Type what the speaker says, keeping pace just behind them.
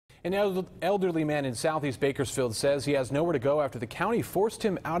An elderly man in southeast Bakersfield says he has nowhere to go after the county forced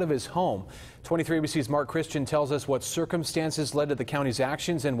him out of his home. 23 ABC's Mark Christian tells us what circumstances led to the county's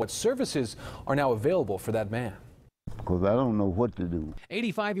actions and what services are now available for that man. Because I don't know what to do.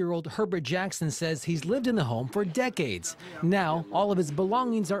 85-year-old Herbert Jackson says he's lived in the home for decades. Now, all of his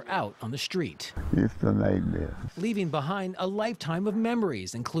belongings are out on the street. It's a nightmare. Leaving behind a lifetime of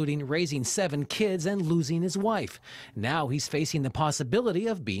memories, including raising 7 kids and losing his wife. Now he's facing the possibility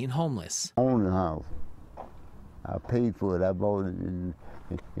of being homeless. I own the house. I paid for it. I bought it in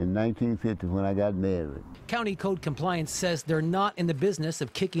 1950 when I got married. County Code Compliance says they're not in the business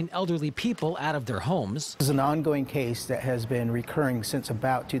of kicking elderly people out of their homes. This is an ongoing case that has been recurring since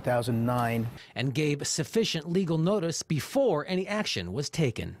about 2009. And gave sufficient legal notice before any action was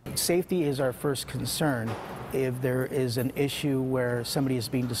taken. Safety is our first concern. If there is an issue where somebody is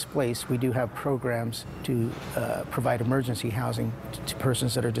being displaced, we do have programs to provide emergency housing to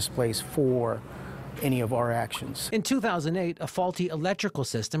persons that are displaced for any of our actions. In 2008, a faulty electrical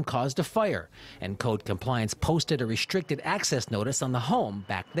system caused a fire, and Code Compliance posted a restricted access notice on the home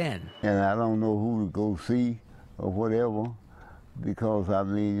back then. And I don't know who to go see or whatever, because I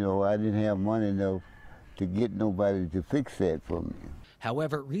mean, you know, I didn't have money enough to get nobody to fix that for me.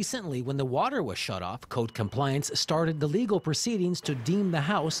 However, recently, when the water was shut off, Code Compliance started the legal proceedings to deem the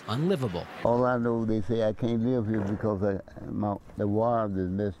house unlivable. All I know, they say I can't live here because the wires is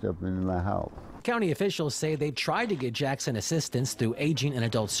messed up in my house. County officials say they tried to get Jackson assistance through Aging and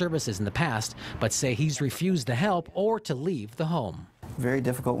Adult Services in the past, but say he's refused the help or to leave the home. Very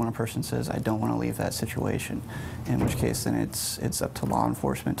difficult when a person says, I don't want to leave that situation, in which case then it's up to law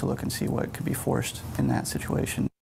enforcement to look and see what could be forced in that situation.